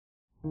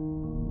Good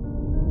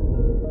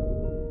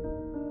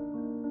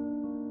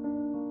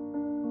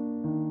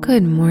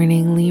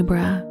morning,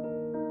 Libra.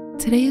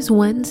 Today is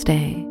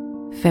Wednesday,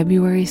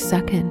 February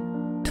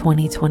 2nd,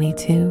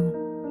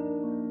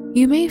 2022.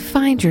 You may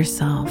find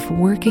yourself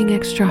working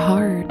extra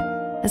hard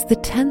as the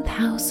 10th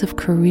house of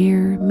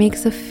career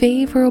makes a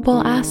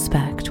favorable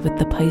aspect with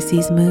the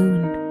Pisces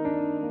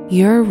Moon.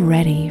 You're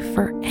ready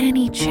for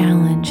any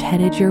challenge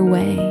headed your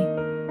way,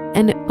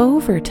 and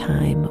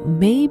overtime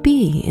may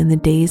be in the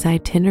day's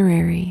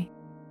itinerary.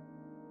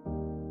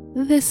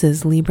 This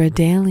is Libra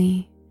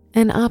Daily,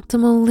 an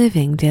optimal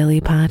living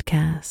daily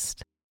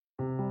podcast.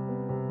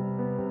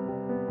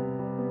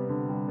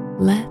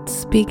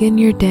 Let's begin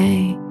your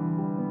day.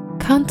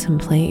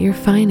 Contemplate your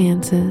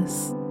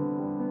finances.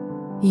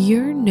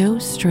 You're no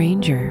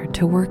stranger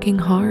to working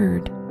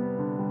hard.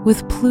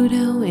 With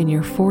Pluto in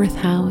your 4th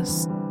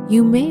house,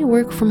 you may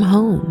work from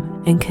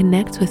home and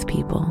connect with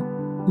people,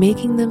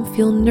 making them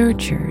feel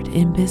nurtured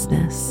in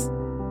business.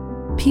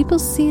 People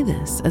see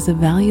this as a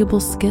valuable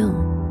skill,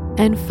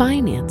 and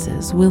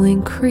finances will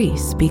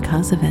increase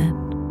because of it.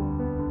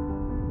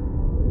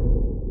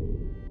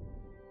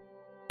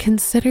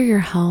 Consider your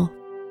health.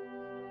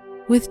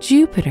 With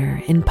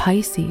Jupiter in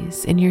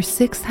Pisces in your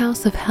 6th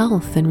house of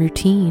health and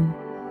routine,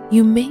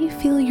 you may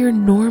feel your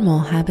normal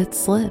habits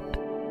slip,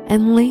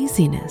 and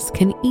laziness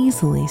can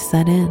easily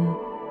set in.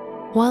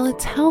 While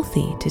it's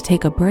healthy to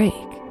take a break,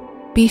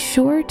 be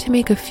sure to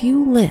make a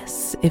few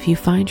lists if you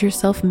find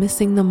yourself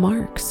missing the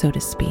mark, so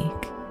to speak.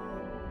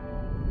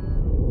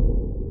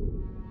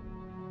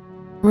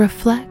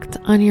 Reflect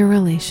on your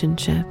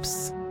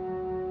relationships.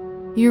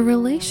 Your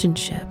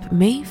relationship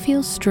may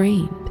feel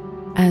strained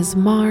as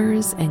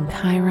Mars and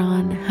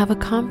Chiron have a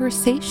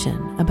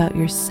conversation about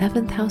your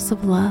 7th house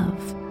of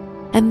love,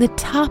 and the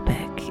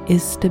topic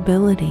is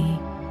stability.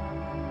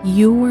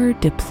 Your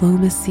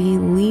diplomacy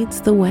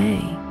leads the way.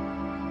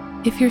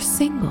 If you're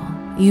single,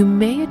 you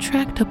may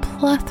attract a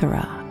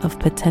plethora of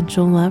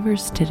potential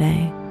lovers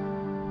today.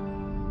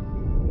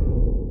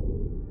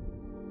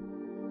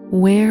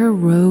 Wear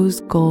rose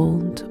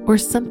gold or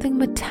something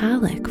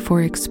metallic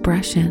for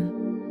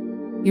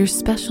expression. Your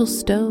special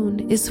stone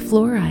is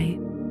fluorite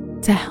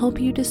to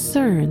help you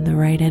discern the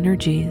right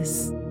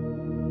energies.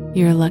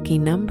 Your lucky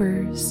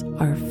numbers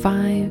are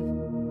 5,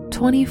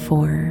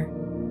 24,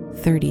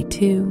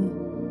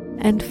 32,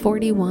 and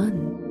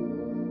 41.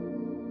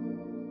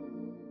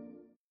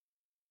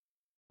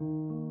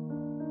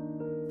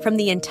 From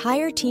the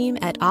entire team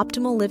at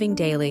Optimal Living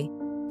Daily,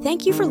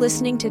 thank you for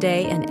listening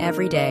today and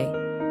every day.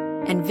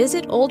 And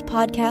visit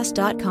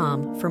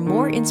oldpodcast.com for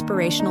more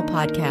inspirational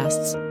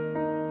podcasts.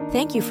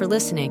 Thank you for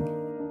listening.